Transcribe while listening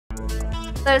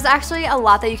There's actually a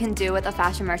lot that you can do with a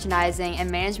fashion merchandising and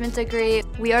management degree.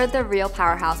 We are the real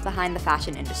powerhouse behind the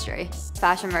fashion industry.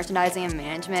 Fashion merchandising and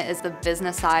management is the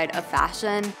business side of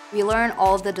fashion. We learn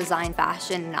all of the design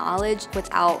fashion knowledge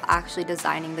without actually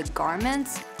designing the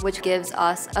garments, which gives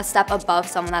us a step above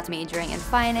someone that's majoring in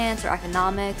finance or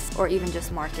economics or even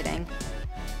just marketing.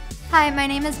 Hi, my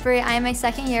name is Bree. I am a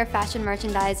second-year fashion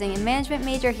merchandising and management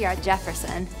major here at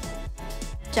Jefferson.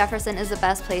 Jefferson is the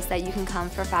best place that you can come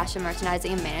for fashion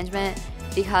merchandising and management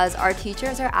because our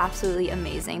teachers are absolutely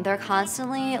amazing. They're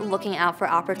constantly looking out for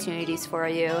opportunities for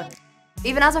you.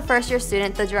 Even as a first-year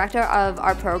student, the director of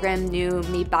our program knew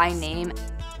me by name.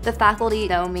 The faculty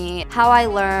know me, how I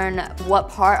learn, what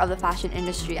part of the fashion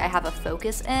industry I have a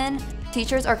focus in.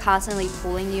 Teachers are constantly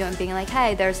pulling you and being like,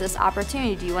 hey, there's this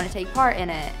opportunity, do you want to take part in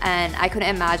it? And I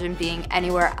couldn't imagine being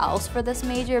anywhere else for this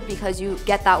major because you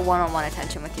get that one-on-one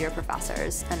attention with your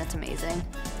professors, and it's amazing.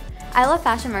 I love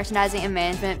fashion merchandising and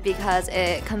management because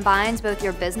it combines both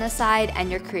your business side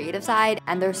and your creative side,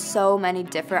 and there's so many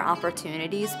different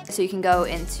opportunities. So you can go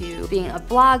into being a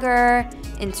blogger,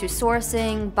 into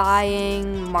sourcing,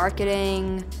 buying,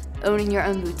 marketing, owning your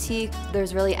own boutique.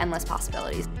 There's really endless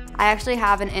possibilities. I actually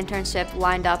have an internship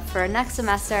lined up for next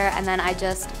semester, and then I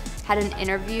just had an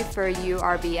interview for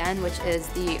URBN, which is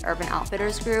the Urban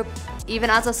Outfitters group. Even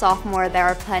as a sophomore, there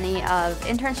are plenty of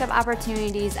internship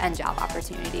opportunities and job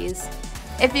opportunities.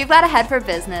 If you've got a head for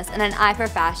business and an eye for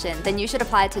fashion, then you should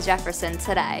apply to Jefferson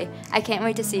today. I can't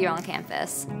wait to see you on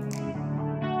campus.